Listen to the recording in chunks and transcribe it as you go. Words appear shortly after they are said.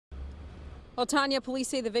Well, Tanya, police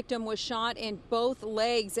say the victim was shot in both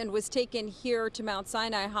legs and was taken here to Mount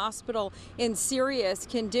Sinai Hospital in serious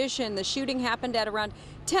condition. The shooting happened at around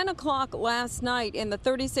 10 o'clock last night in the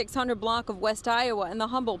 3600 block of West Iowa in the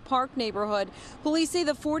Humboldt Park neighborhood. Police say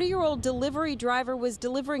the 40-year-old delivery driver was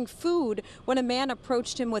delivering food when a man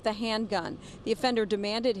approached him with a handgun. The offender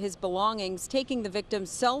demanded his belongings, taking the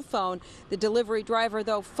victim's cell phone. The delivery driver,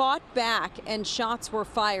 though, fought back and shots were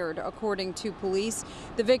fired, according to police.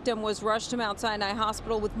 The victim was rushed to Mount Sinai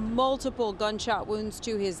Hospital with multiple gunshot wounds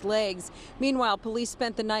to his legs. Meanwhile, police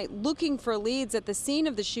spent the night looking for leads at the scene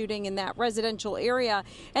of the shooting in that residential area,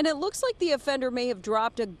 and it looks like the offender may have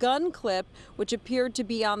dropped a gun clip, which appeared to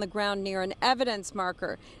be on the ground near an evidence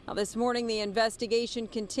marker. Now, this morning, the investigation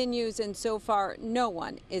continues, and so far, no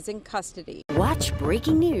one is in custody. Watch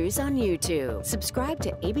breaking news on YouTube. Subscribe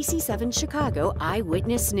to ABC7 Chicago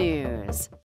Eyewitness News.